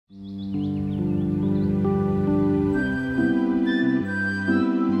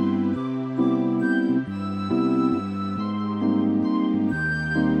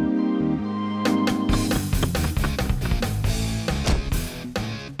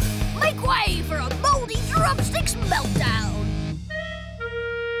Physics meltdown!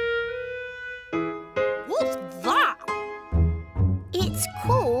 What's that? It's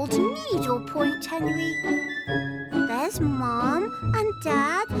called needlepoint, Henry. There's Mum and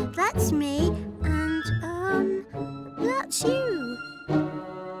Dad, that's me, and, that's you.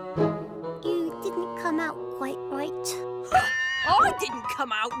 You didn't come out quite right. I didn't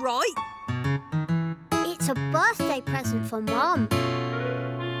come out right. It's a birthday present for Mum.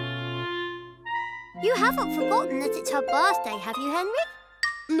 You haven't forgotten that it's her birthday, have you, Henry?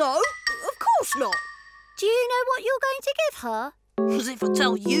 No, of course not. Do you know what you're going to give her? As if I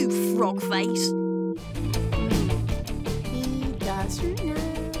tell you, frog face. He doesn't know.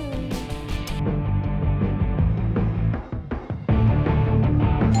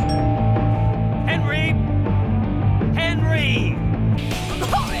 Henry! Henry!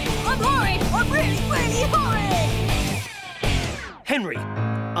 Horrid! I'm horrid! I'm really, really horrid! Henry,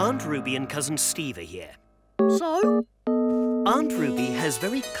 Aunt Ruby and Cousin Steve are here. So? Aunt Ruby has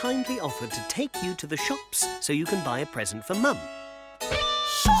very kindly offered to take you to the shops so you can buy a present for Mum.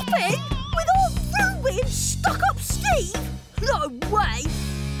 Shopping? With Aunt Ruby and stuck-up Steve? No way!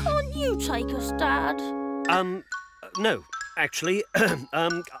 Can't you take us, Dad? No, actually,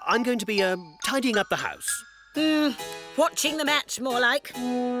 I'm going to be, tidying up the house. Watching the match, more like.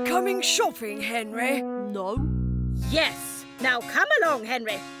 Coming shopping, Henry? No. Yes. Now come along,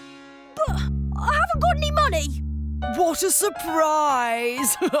 Henry. But I haven't got any money. What a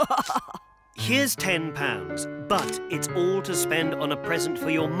surprise! Here's £10, but it's all to spend on a present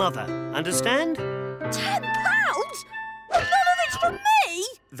for your mother. Understand? £10? None of it's for me?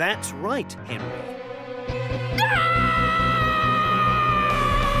 That's right, Henry.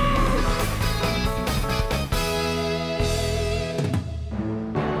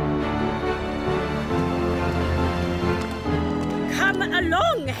 Come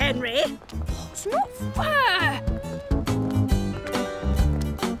along, Henry. It's not fair.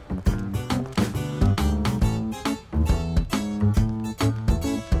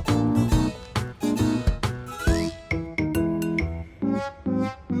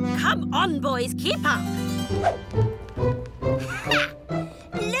 Come on, boys, keep up.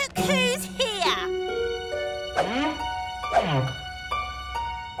 Look who's here.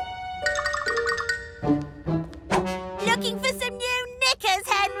 Looking for some new knickers,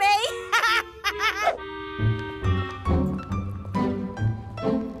 Henry?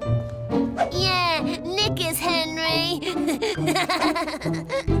 Yeah, knickers, Henry.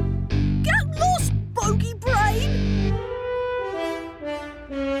 Get lost, bogey brain!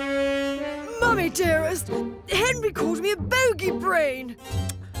 Mummy, dearest, Henry calls me a bogey brain.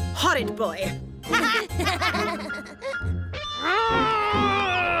 Horrid boy.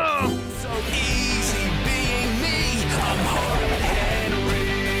 So easy being me. I'm Horrid Henry.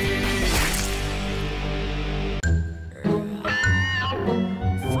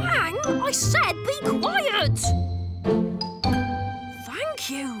 Fang, I said be quiet! Thank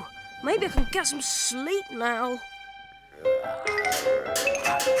you. Maybe I can get some sleep now.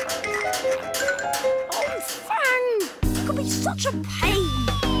 Oh, Fang! You could be such a pain.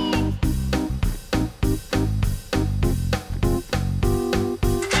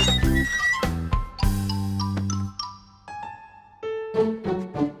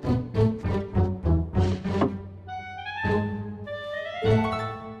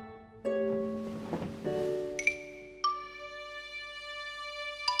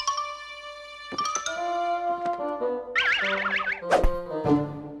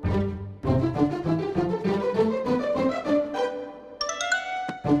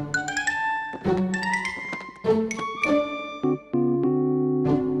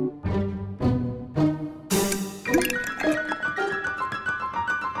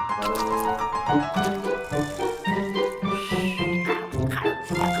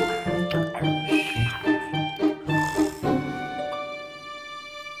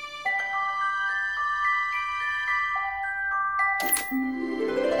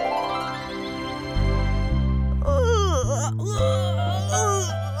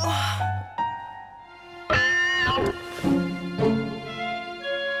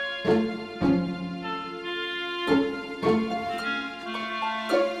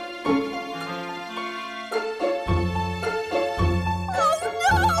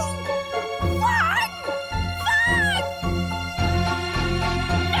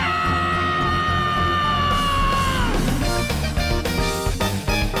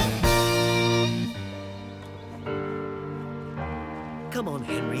 Come on,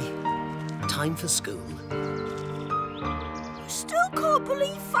 Henry. Time for school. I still can't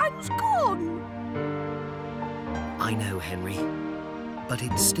believe Fang's gone. I know, Henry. but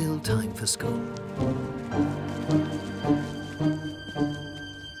it's still time for school.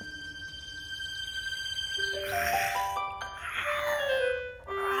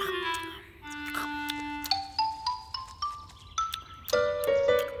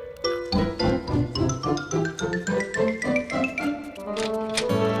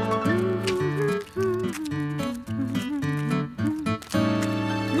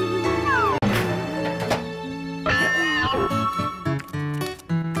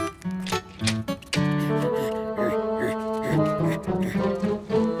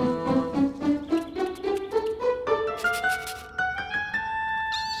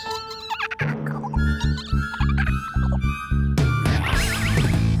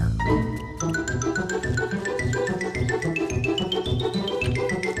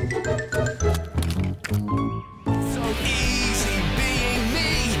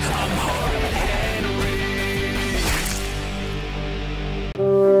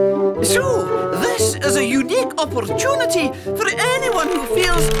 So, this is a unique opportunity for anyone who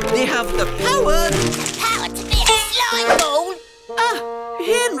feels they have the power... Power to be a slime ball. Ah,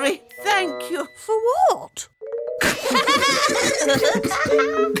 Henry, thank you. For what?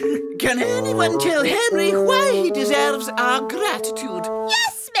 Can anyone tell Henry why he deserves our gratitude?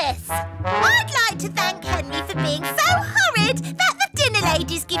 Yes, Miss. I'd like to thank Henry for being so horrid that the dinner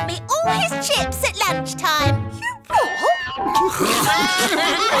ladies give me all his chips at lunchtime. You what?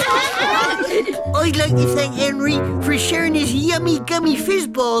 I'd like to thank Henry for sharing his yummy gummy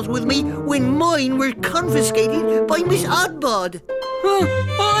fizzballs with me when mine were confiscated by Miss Oddbod.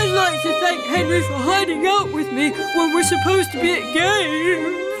 I'd like to thank Henry for hiding out with me when we're supposed to be at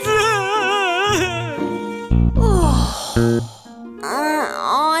games.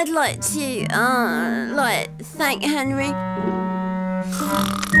 I'd like to, thank Henry.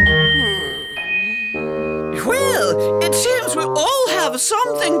 Well, it seems we all have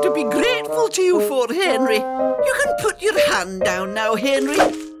something to be grateful to you for, Henry. You can put your hand down now, Henry.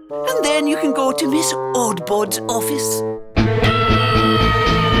 And then you can go to Miss Oddbod's office.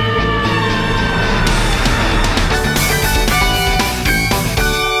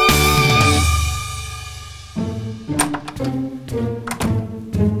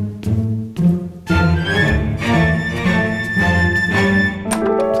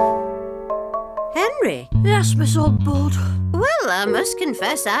 Henry? Yes, Miss Oddbod. Well, I must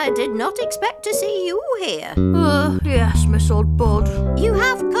confess I did not expect to see you here. Yes, Miss Oddbod. You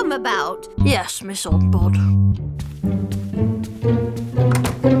have come about. Yes, Miss Oddbod.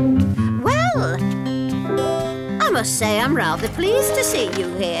 Well, I must say I'm rather pleased to see you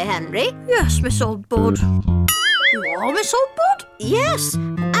here, Henry. Yes, Miss Oddbod. You are Miss Oddbod? Yes.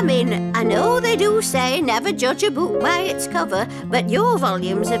 I mean, I know they do say never judge a book by its cover, but your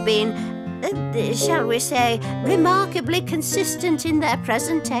volumes have been, shall we say, remarkably consistent in their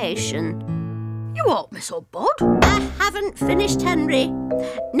presentation. You are Miss Oddbod? I haven't finished, Henry.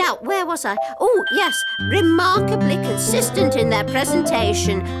 Now, where was I? Oh, yes, remarkably consistent in their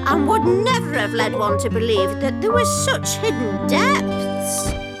presentation, and would never have led one to believe that there were such hidden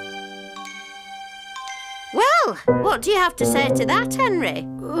depths. Well, what do you have to say to that, Henry?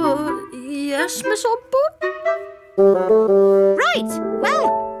 Yes, Miss Oddbod? Right,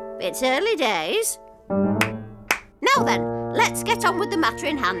 well, it's early days. Now then, let's get on with the matter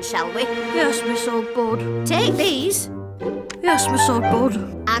in hand, shall we? Yes, Miss Oddbod. Take these. Yes, Miss Oddbod.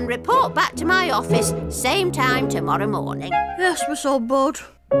 And report back to my office, same time tomorrow morning. Yes, Miss Oddbod.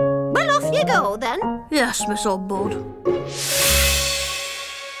 Well, off you go, then. Yes, Miss Oddbod.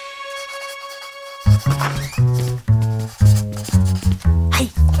 Hey,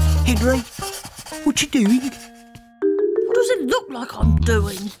 Henry, what you doing? What does it look like I'm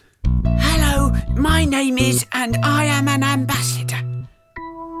doing? Hello, my name is, and I am an ambassador.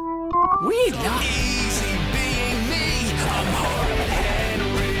 We love... Easy being me. I'm Horrid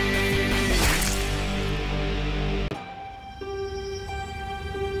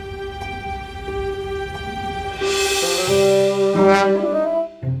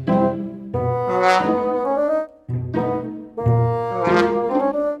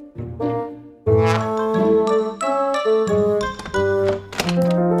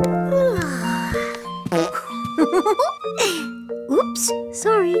Oops,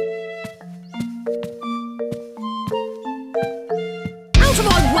 sorry. Out of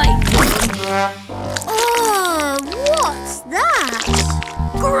my way! Oh, what's that?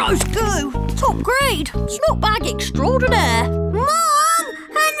 Gross goo! Top grade! Snot bag extraordinaire! Mom!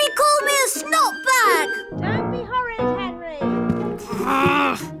 Henry called me a snot bag! Don't be horrid, Henry.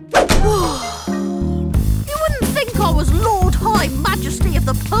 You wouldn't think I was Lord High Majesty of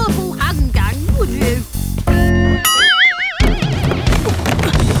the Purple Hand Gang, would you?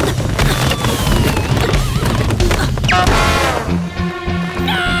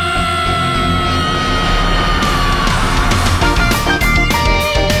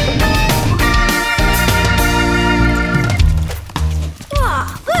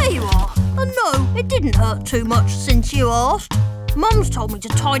 No, it didn't hurt too much since you asked. Mum's told me to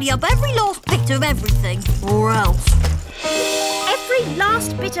tidy up every last bit of everything, or else. Every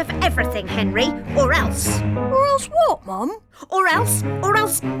last bit of everything, Henry, or else. Or else what, Mum? Or else.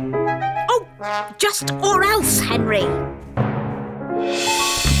 Oh, just or else, Henry.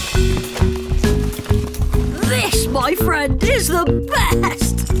 This, my friend, is the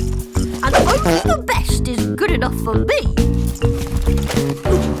best! And only the best is good enough for me.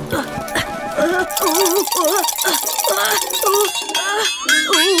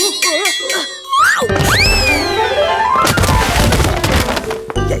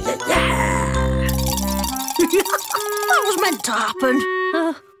 That was meant to happen.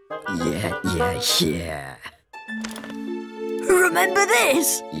 Yeah. Remember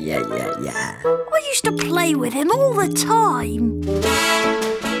this? Yeah. I used to play with him all the time.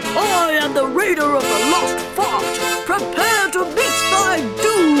 I am the raider of the lost fort. Prepare to meet thy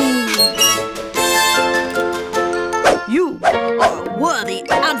doom. You are a worthy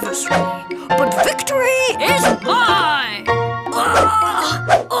adversary, but victory is mine.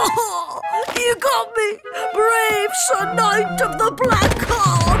 You got me, brave Sir Knight of the Black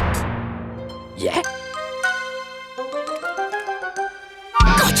Heart. Yeah?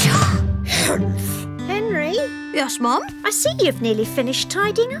 Gotcha! Henry? Yes, Mum? I see you've nearly finished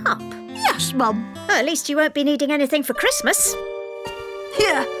tidying up. Yes, Mum. Well, at least you won't be needing anything for Christmas.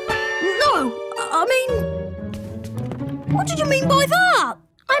 Yeah. No, I mean... What did you mean by that?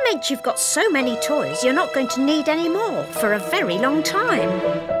 I meant you've got so many toys you're not going to need any more for a very long time.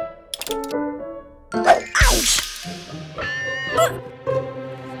 Ouch!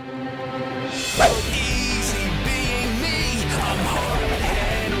 Easy being me, I'm Horrid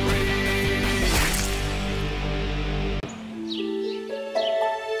Henry.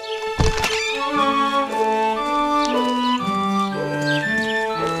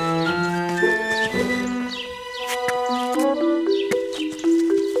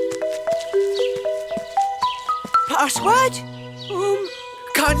 Password?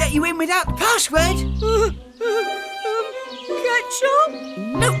 Can't let you in without the password. Ketchup?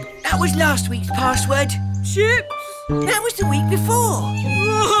 Nope, that was last week's password. Chips? That was the week before.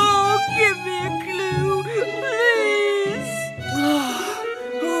 Oh, give me a clue, please.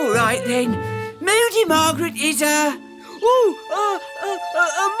 All right then. Moody Margaret is a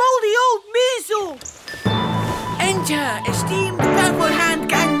mouldy old measle. enter esteemed Purple Hand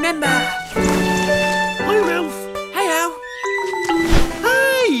Gang member. Hi, Ralph. Hello.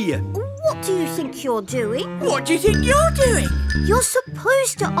 Hey! What do you think you're doing? What do you think you're doing? You're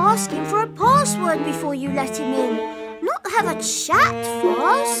supposed to ask him for a password before you let him in. Not have a chat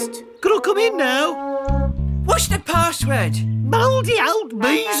first. Can I come in now? What's the password? Mouldy old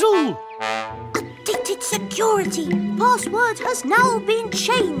measle. Addicted security. Password has now been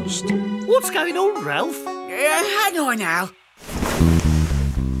changed. What's going on, Ralph? Hang on now.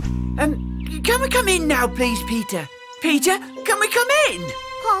 Can we come in now, please, Peter? Peter, can we come in?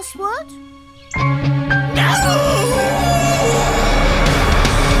 Password?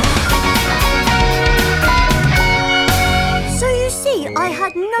 So you see, I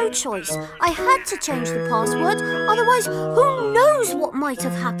had no choice. I had to change the password, otherwise who knows what might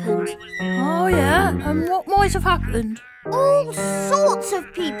have happened. Oh, yeah? And what might have happened? All sorts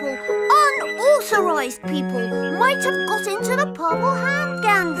of people, unauthorised people, might have got into the Purple Hand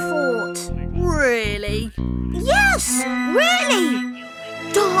Gang fort. Really? Yes, really.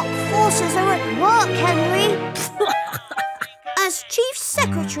 Dark forces are at work, Henry. As Chief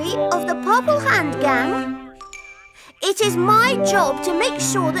Secretary of the Purple Hand Gang, it is my job to make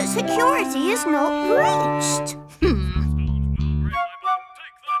sure that security is not breached.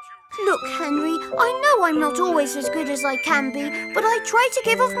 Look, Henry, I know I'm not always as good as I can be, but I try to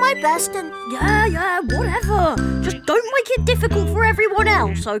give of my best and... Yeah, whatever. Just don't make it difficult for everyone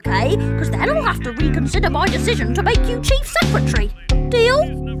else, OK? Because then I'll have to reconsider my decision to make you Chief Secretary. Deal?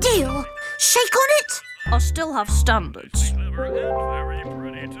 Deal. Shake on it. I still have standards.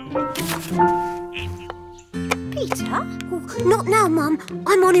 Peter? Oh, not now, Mum.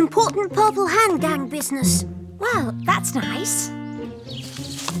 I'm on important Purple Hand Gang business. Well, that's nice.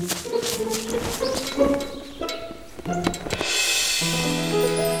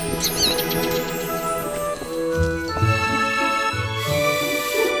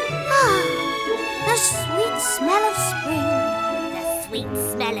 The sweet smell of spring. The sweet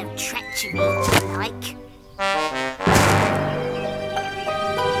smell of treachery, I like.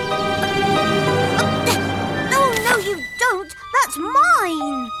 No, you don't. That's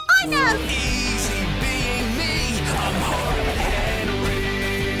mine. I know. Easy being me, I'm Horrid Henry.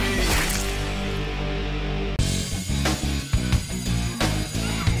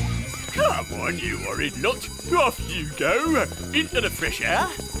 Come Come on, you horrid lot. Off you go. Into the fresh air.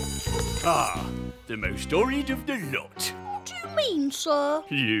 Ah, the most horrid of the lot. What do you mean, sir?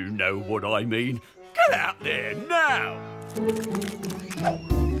 You know what I mean. Get out there now.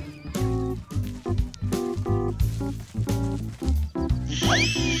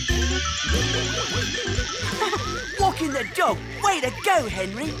 Walking the dog. Way to go,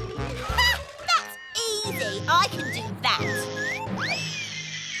 Henry. That's easy. I can do that.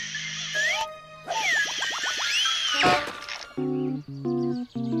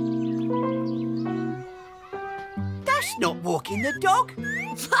 That's not walking the dog.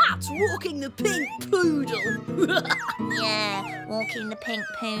 That's walking the pink poodle. Yeah, walking the pink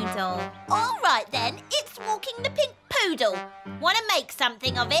poodle. All right then, it's walking the pink poodle. Want to make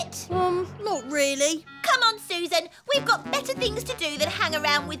something of it? Not really. Come on, Susan. We've got better things to do than hang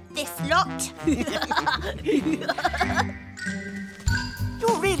around with this lot.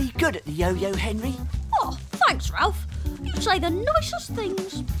 You're really good at the yo-yo, Henry. Oh, thanks, Ralph. You say the nicest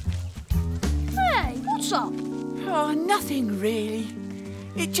things. Hey, what's up? Oh, nothing really.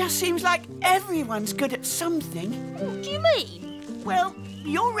 It just seems like everyone's good at something. What do you mean? Well,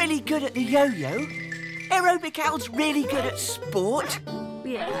 you're really good at the yo-yo. Aerobic Al's really good at sport.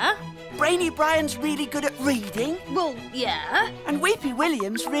 Yeah? Brainy Brian's really good at reading. Well, yeah. And Weepy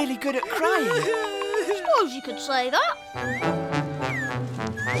William's really good at crying. Suppose you could say that.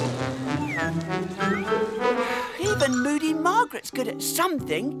 Even Moody Margaret's good at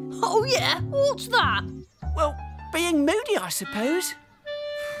something. Oh, yeah? What's that? Well, being moody, I suppose.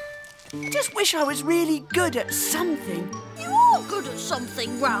 I just wish I was really good at something. You are good at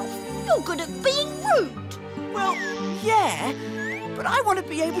something, Ralph. You're good at being rude. Well, yeah, but I want to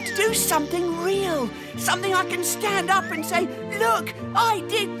be able to do something real. Something I can stand up and say, look, I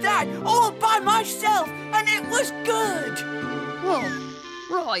did that all by myself and it was good. Oh,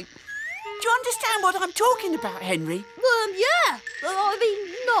 right. Do you understand what I'm talking about, Henry? Yeah. I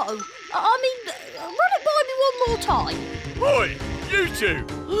mean, no. Run it by me one more time. Oi, you two.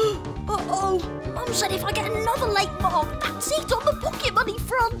 Uh-oh. Mum said if I get another late mark, that's it on the pocket money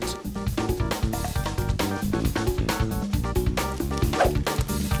front.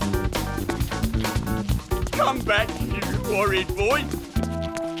 Come back, you horrid boy.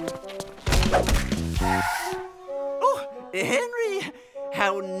 Oh, Henry,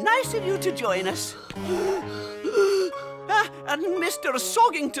 how nice of you to join us. And Mr.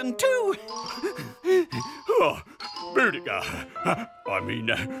 Soggington, too. Oh, Boudica.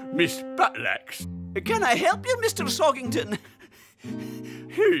 Miss Batlax. Can I help you, Mr. Soggington?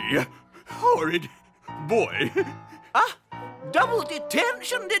 He, horrid boy. Ah, double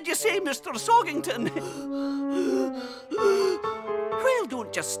detention, did you say, Mr. Soggington? Well,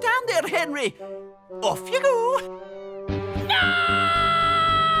 don't just stand there, Henry. Off you go.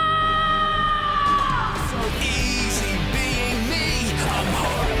 So easy being me. I'm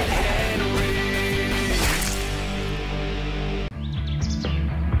Horrid Henry.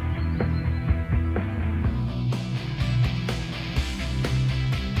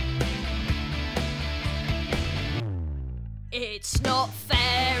 It's not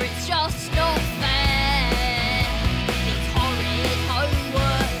fair, it's just not fair. These horrid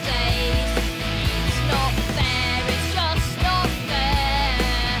homework days. It's not fair, it's just not fair.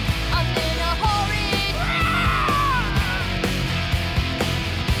 I'm in a horrid...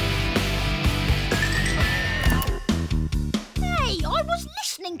 Hey, I was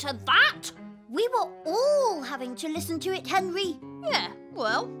listening to that. We were all having to listen to it, Henry. Yeah,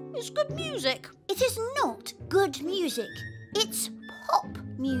 well, it's good music. It is not good music. It's pop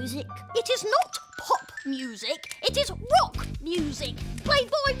music. It is not pop music, it is rock music, played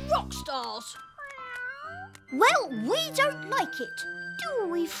by rock stars. Well, we don't like it, do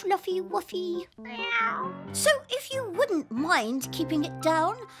we, Fluffy Wuffy? So if you wouldn't mind keeping it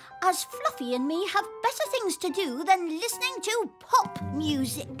down, as Fluffy and me have better things to do than listening to pop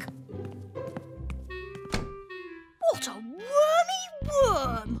music. What a wormy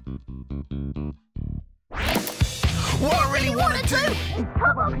worm! What I really want to do.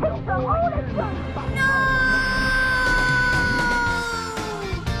 Come on, hit the hole in front. No!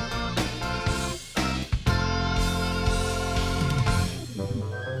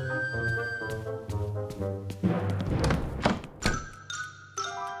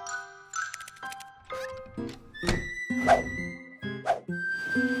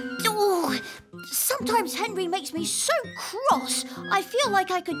 Oh, sometimes Henry makes me so cross. I feel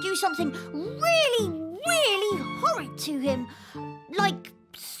like I could do something really horrid to him. Like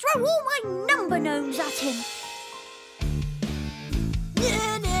throw all my number gnomes at him.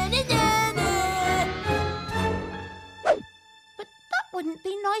 But that wouldn't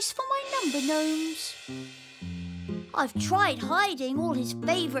be nice for my number gnomes. I've tried hiding all his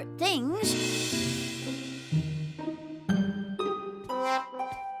favourite things.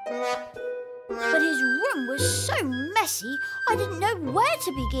 But his room was so messy, I didn't know where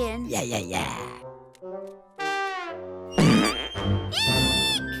to begin. Yeah.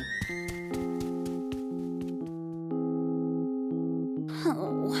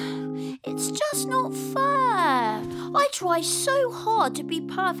 Oh, it's just not fair. I try so hard to be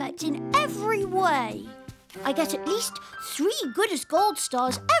perfect in every way. I get at least 3 good as gold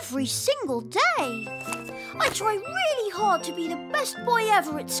stars every single day. I try really hard to be the best boy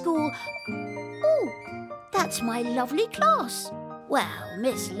ever at school. Oh, that's my lovely class. Well,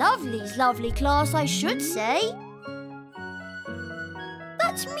 Miss Lovely's lovely class, I should say.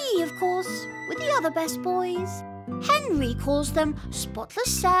 That's me, of course, with the other best boys. Henry calls them Spotless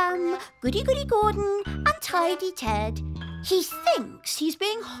Sam, Goody Goody Gordon and Tidy Ted. He thinks he's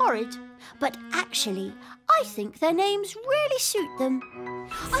being horrid, but actually, I think their names really suit them.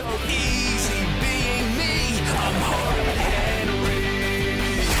 Easy being me, I'm Horrid Henry.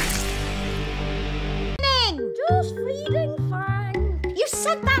 Just feeding Fang. You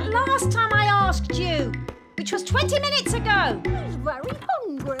said that last time I asked you, which was 20 minutes ago. He's very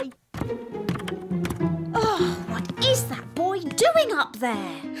hungry. Oh, what is that boy doing up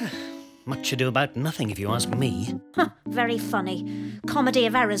there? Much ado about nothing, if you ask me. Huh, very funny. Comedy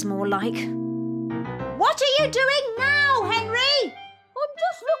of errors, more like. What are you doing now, Henry? I'm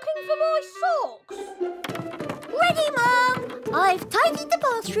just looking for my socks. Ready, Mum. I've tidied the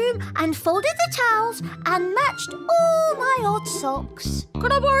bathroom and folded the towels and matched all my odd socks.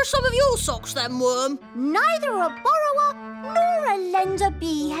 Can I borrow some of your socks then, Worm? Neither a borrower nor a lender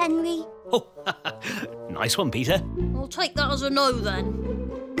be, Henry. Oh, nice one, Peter. I'll take that as a no then.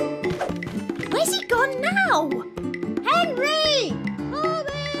 Where's he gone now? Henry!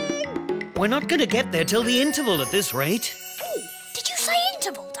 Coming! We're not going to get there till the interval at this rate. Oh, did you say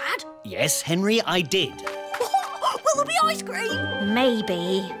interval, Dad? Yes, Henry, I did. Will there be ice cream?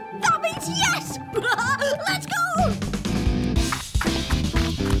 Maybe. That means yes! Let's go!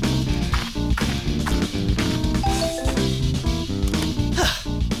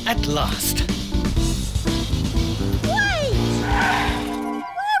 At last. Wait!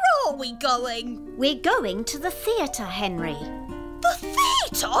 Where are we going? We're going to the theatre, Henry. The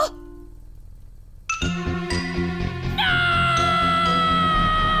theatre?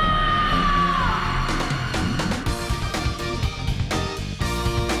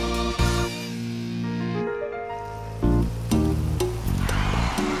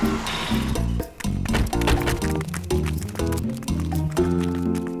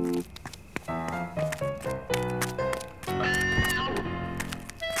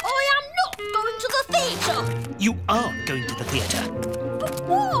 You are going to the theatre. But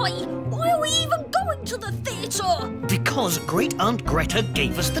why? Why are we even going to the theatre? Because Great Aunt Greta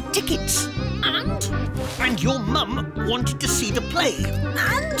gave us the tickets. And? And your mum wanted to see the play.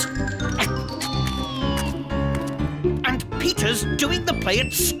 And Peter's doing the play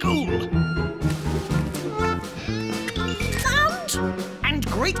at school. And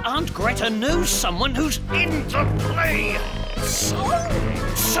Great Aunt Greta knows someone who's in the play.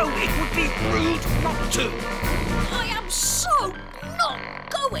 So it would be rude not to. I am so not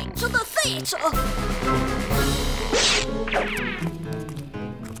going to the theatre.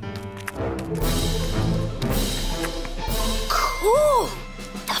 Cool.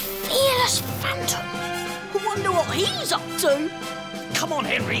 The Fearless Phantom. Wonder what he's up to. Come on,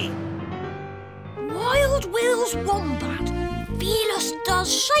 Henry. Wild Will's Wombat. Fearless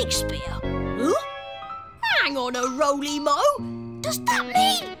does Shakespeare. Huh? Hang on a roly-mo. Does that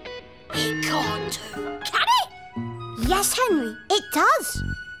mean it can't do? Can it? Yes, Henry, it does.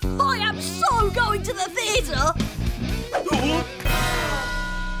 I am so going to the theatre.